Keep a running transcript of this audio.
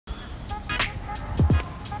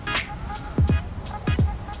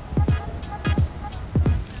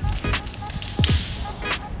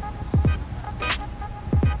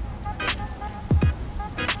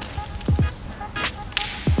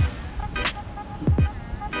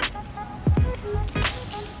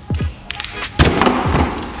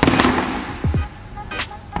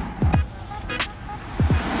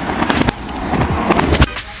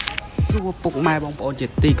ពុកម៉ែបងប្អូនជា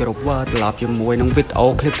ទីគោរពត្រឡប់ជាមួយនឹងវីដេអូ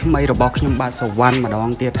ឃ្លីបថ្មីរបស់ខ្ញុំបាទសវណ្ណម្ដង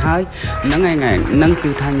ទៀតហើយហ្នឹងហើយហ្នឹងគឺ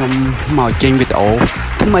ថាខ្ញុំមកចេញវីដេអូ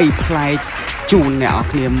ថ្មីប្លែកជូនអ្នកនរ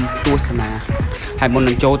គ្នាទស្សនាហើយមុន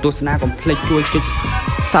នឹងចូលទស្សនាកុំភ្លេចជួយចុច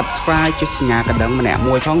Subscribe ចុចសញ្ញាកណ្ដឹងម្នាក់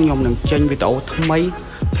មួយផងខ្ញុំនឹងចេញវីដេអូថ្មី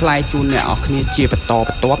ប្លែកជូនអ្នកនរគ្នាជាបន្តប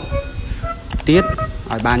ន្ទាប់ទៀត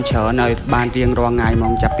ឲ្យបានច្រើនឲ្យបានរៀងរាល់ថ្ងៃម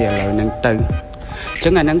កចាប់ពីឥឡូវហ្នឹងទៅអញ្ចឹ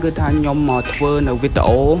ងអាហ្នឹងគឺថាខ្ញុំមកធ្វើនៅវីដេ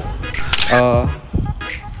អូ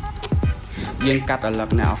យើងកាត់រលឹក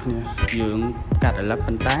អ្នកនរគ្នាយើងកាត់រលឹក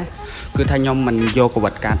ប៉ុន្តែគឺថាខ្ញុំមិនយកក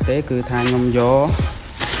វិតកាត់ទេគឺថាខ្ញុំយក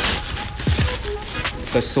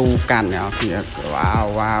កស៊ូកាត់អ្នកនរគ្នាវ៉ា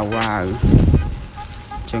វអ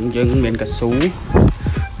ញ្ចឹងយើងមានកស៊ូអ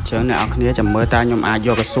ញ្ចឹងអ្នកនរគ្នាចាំមើលតើខ្ញុំអាចយ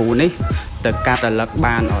កកស៊ូនេះទៅកាត់រលឹក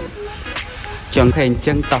បានអត់ចឹងឃើញអញ្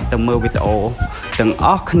ចឹងតោះទៅមើលវីដេអូទាំងអ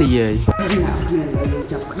ស់គ្នាអ្នកគ្នាយើង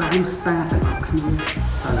ចាប់ផ្ដើម start ទាំងអស់គ្នាឥ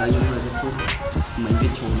ឡូវយើងមើលទៅមិនវា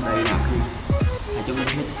ជ្រុំដីអ្នកគ្នាហើយខ្ញុំ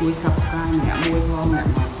នឹងជួយ Subscribe អ្នកមួយផងអ្នក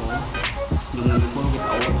មកផងខ្ញុំនឹងធ្វើវីដេ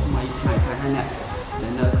អូថ្មីៗហើយអ្នកដែ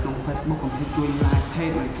លនៅក្នុង Facebook កុំភ្លេចជួយ like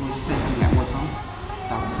page និងជួយ share អ្នកមួយផង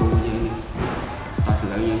តោះស៊ូយើងនេះតោះឥ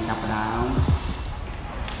ឡូវយើងចាប់ផ្ដើម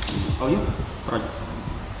អូយប្រុច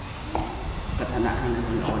កថាដាក់ខាងនេះ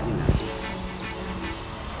ល្អជាងណា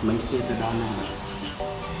មិនជឿទៅដល់ណា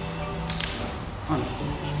អូន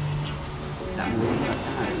ដាក់មួយដាក់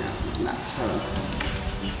ហើយដាក់ឈើ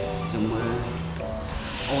ចាំមើល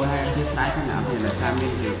អូយហើយជាស្ដាយខាងណាវាតែថាមា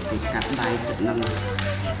នគេកាត់ដៃចិត្តនឹង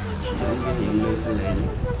យើងវារៀងលើសលេង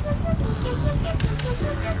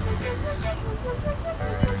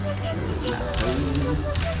ដាក់ទៅ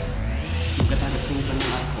គេថាទៅគូប៉ុណ្ណឹ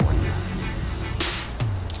ងអត់គ្រាន់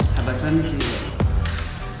ហើយបើសិនជា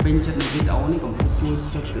ពេញចិត្តនៅវីដេអូនេះកុំភ្លេចជួយ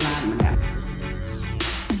ចុច like ម្នាក់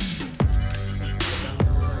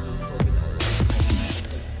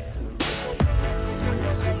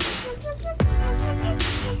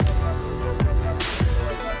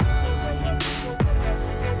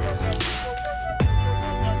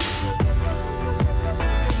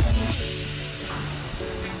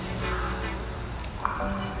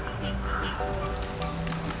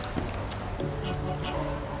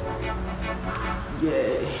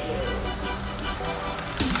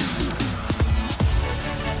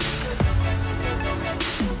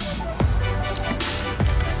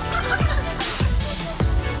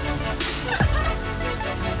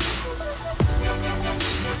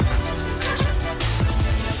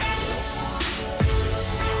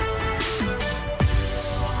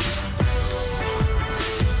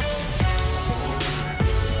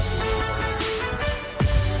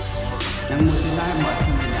ยังมือได้หมด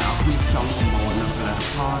ที่ยาวที่ช่องโปรโมทนะครับ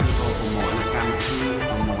พ่อที่โปรโมทในการที่โป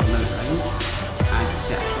รโมทเลยอาจ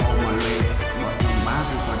จะโชว์มาเลยบทลำบากห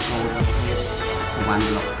รือว่าโชว์ประเภทสวรรค์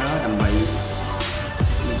ล็อกเกอร์ดำไป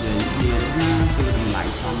อย่างที่น่าคือทำลาย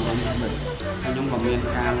ช่องลงเลยยังบอกมี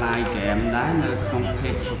การไล่เกมได้เลยtrongเพ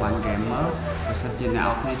จสวรรค์เกมเมอร์สัญญาเอ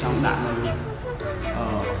าในช่องดักเลย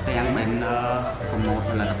แต่ยังเป็นโปรโมท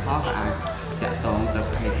làพ่อก็อาจจะต้องtừ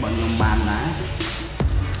เพจบนลงบานนะ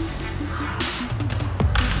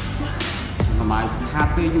mà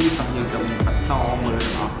happy vui tập nhiều trong tập to mới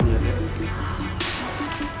ngọt nhiều đấy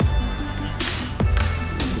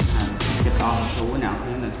cái to số nào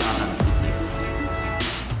thế là sao là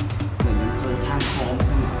mình hơi tham khom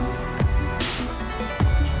xem nào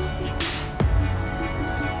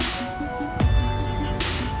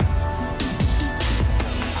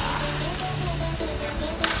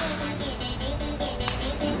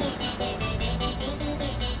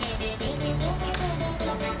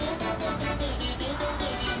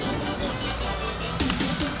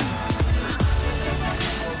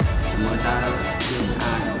ta dương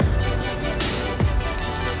ai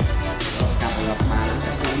cặp lập mà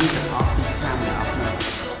sẽ xử lý được họ khi tham để học được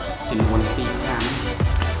tình huống khi tham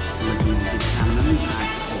mình khi tham nó mới ai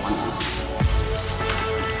ổn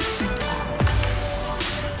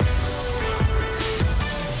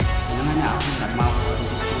nó nào là mau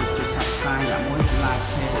cho subscribe là muốn like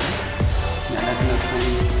thêm nhận được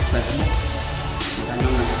Facebook ta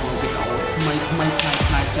nâng là con cái ổ mấy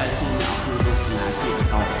khai chạy khi nào thì được là chỉ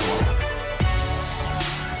có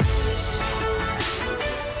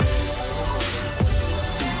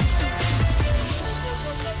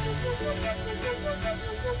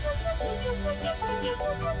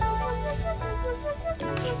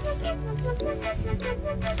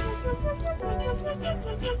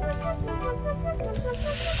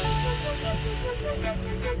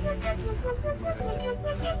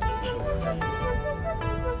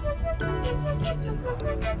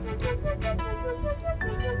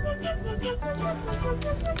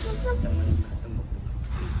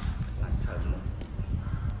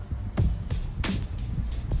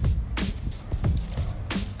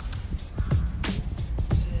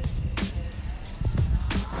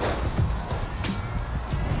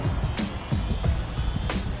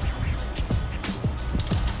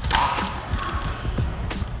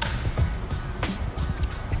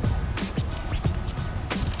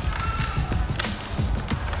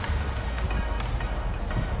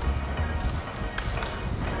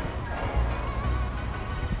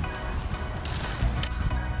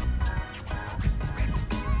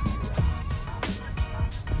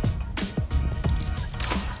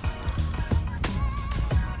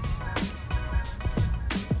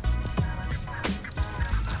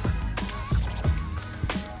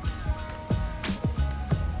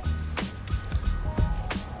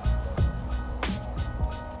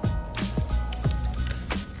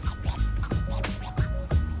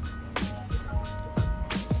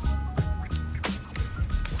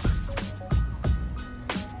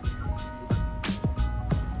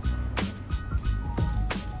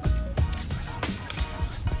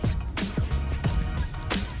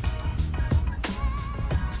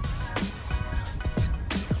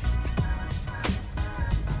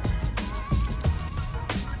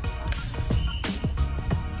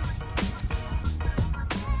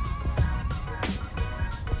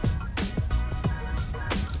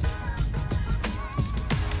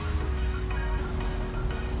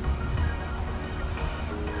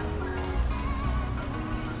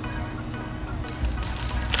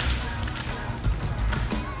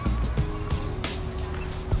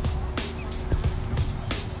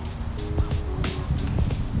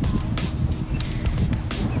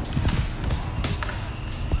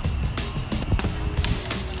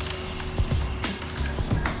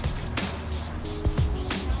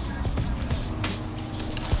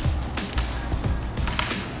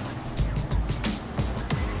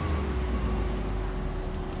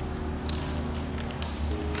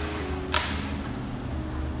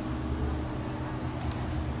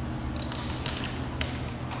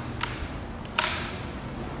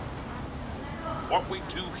What we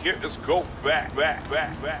do here is go back, back,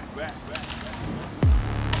 back, back, back, back.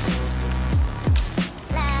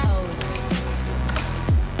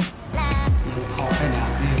 Kho thế nào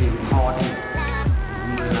cái hiện kho đây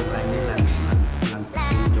lần này như lần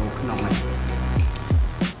vô cái nòng này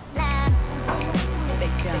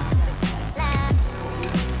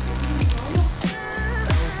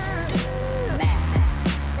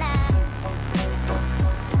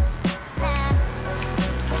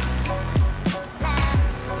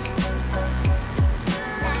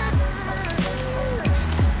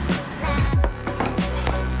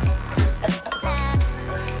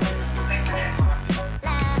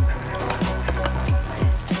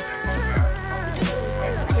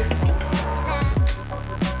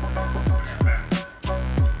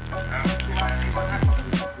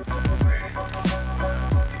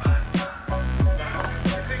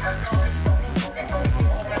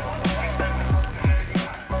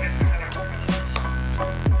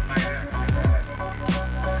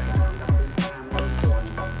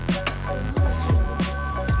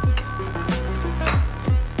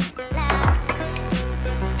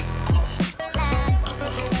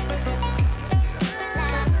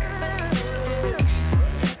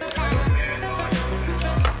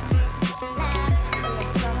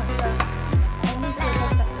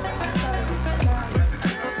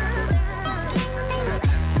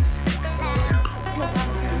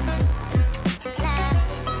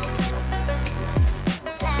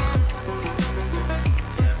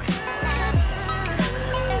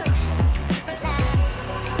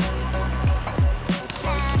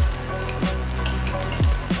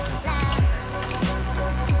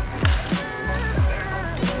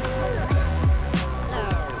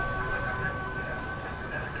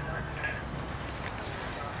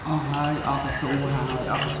hơi su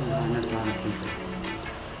nó sao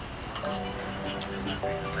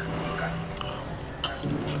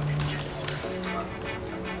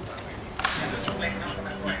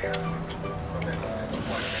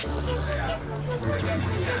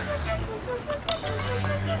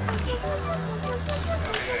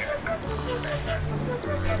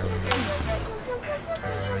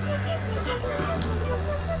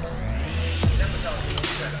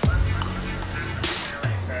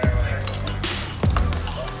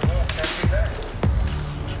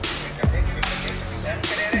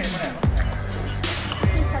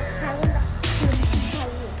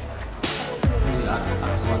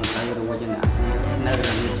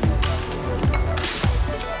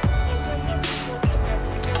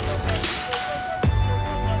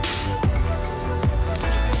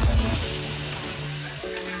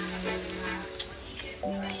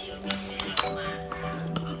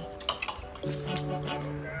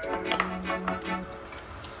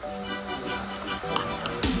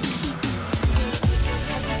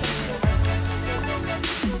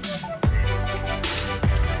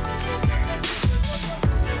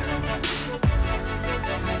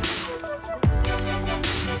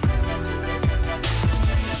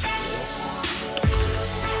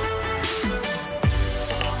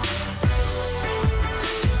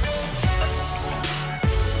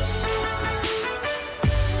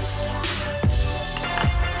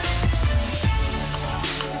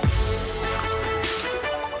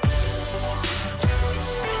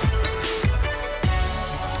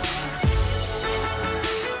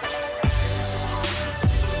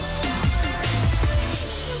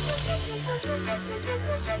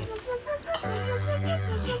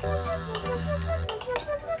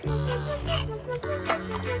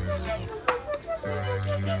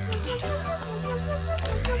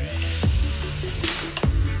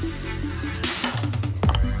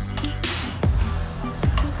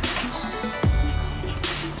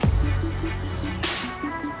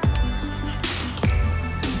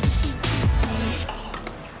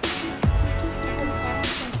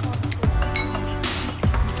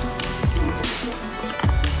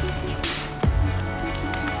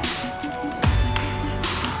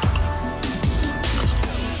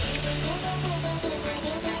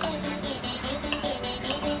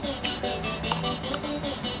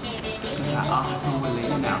không có lý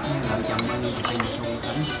nào hay là chậm bao nhiêu thì xu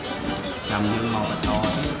tính chậm như màu và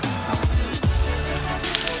to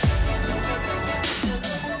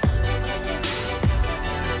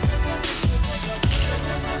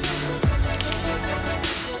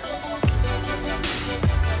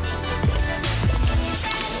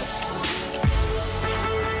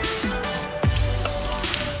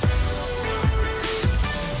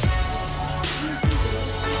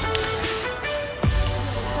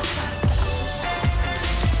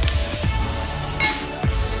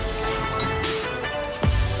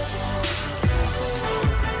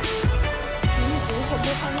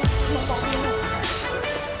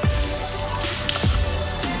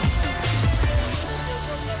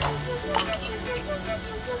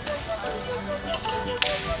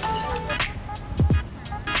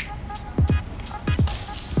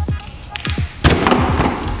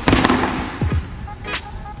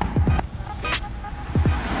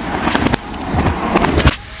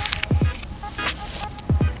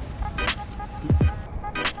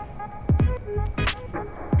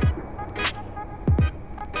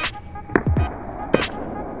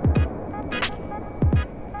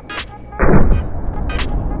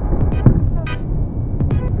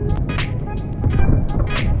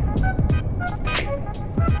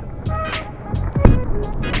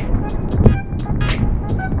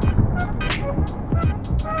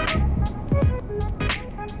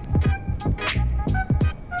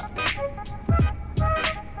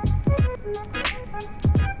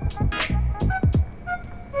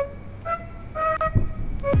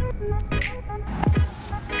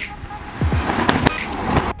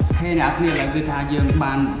អ្នកគ្នាឡើយគឺថាយើង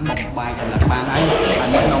បានបបបាយកន្លះបានហើយបាន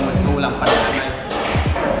មកក្នុងស៊ូឡើងប៉ុណ្ណាហើយ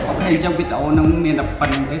អូខេអញ្ចឹងវីដេអូហ្នឹងមានតែប៉ុ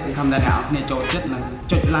ណ្្នឹងទេសង្ឃឹមថាអ្នកគ្នាចូលចិត្តនិង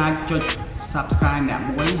ចុច like ចុច subscribe អ្នក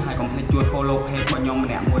មួយហើយកុំភ្លេចជួយ follow page របស់ខ្ញុំម្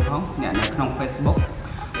នាក់មួយផងអ្នកនៅក្នុង Facebook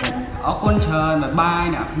អរគុណច្រើនបាយបាយ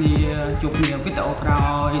អ្នកគ្នាជួបគ្នាវីដេអូក្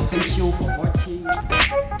រោយ Thank you for watching